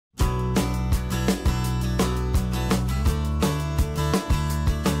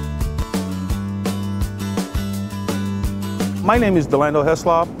My name is Delano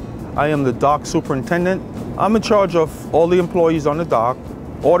Heslop. I am the dock superintendent. I'm in charge of all the employees on the dock,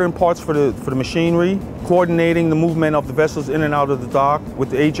 ordering parts for the machinery, coordinating the movement of the vessels in and out of the dock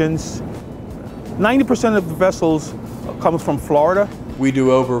with the agents. 90% of the vessels come from Florida. We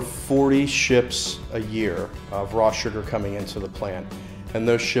do over 40 ships a year of raw sugar coming into the plant. And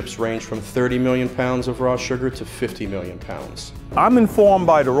those ships range from 30 million pounds of raw sugar to 50 million pounds. I'm informed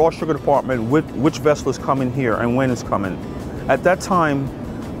by the raw sugar department which vessel is coming here and when it's coming. At that time,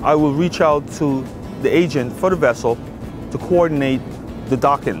 I will reach out to the agent for the vessel to coordinate the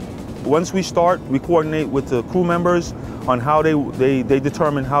docking. Once we start, we coordinate with the crew members on how they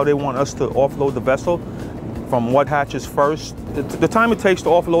determine how they want us to offload the vessel, from what hatches first. The time it takes to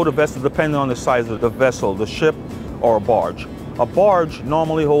offload a vessel depends on the size of the vessel, the ship or a barge. A barge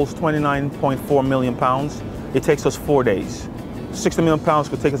normally holds 29.4 million pounds. It takes us 4 days. 60 million pounds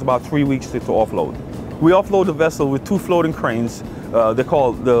could take us about 3 weeks to offload. We offload the vessel with 2 floating cranes. They're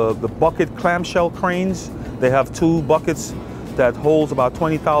called the bucket clamshell cranes. They have 2 buckets that holds about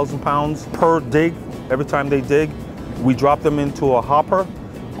 20,000 pounds per dig. Every time they dig, we drop them into a hopper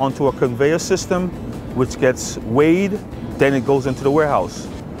onto a conveyor system, which gets weighed, then it goes into the warehouse.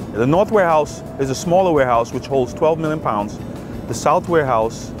 The north warehouse is a smaller warehouse which holds 12 million pounds. The south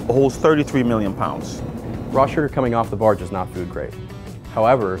warehouse holds 33 million pounds. Raw sugar coming off the barge is not food grade.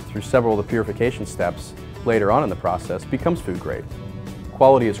 However, through several of the purification steps later on in the process, becomes food grade.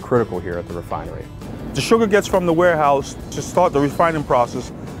 Quality is critical here at the refinery. The sugar gets from the warehouse to start the refining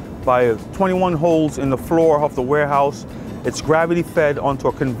process by 21 holes in the floor of the warehouse. It's gravity fed onto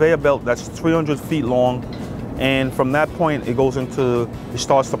a conveyor belt that's 300 feet long, and from that point it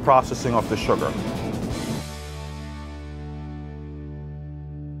starts the processing of the sugar.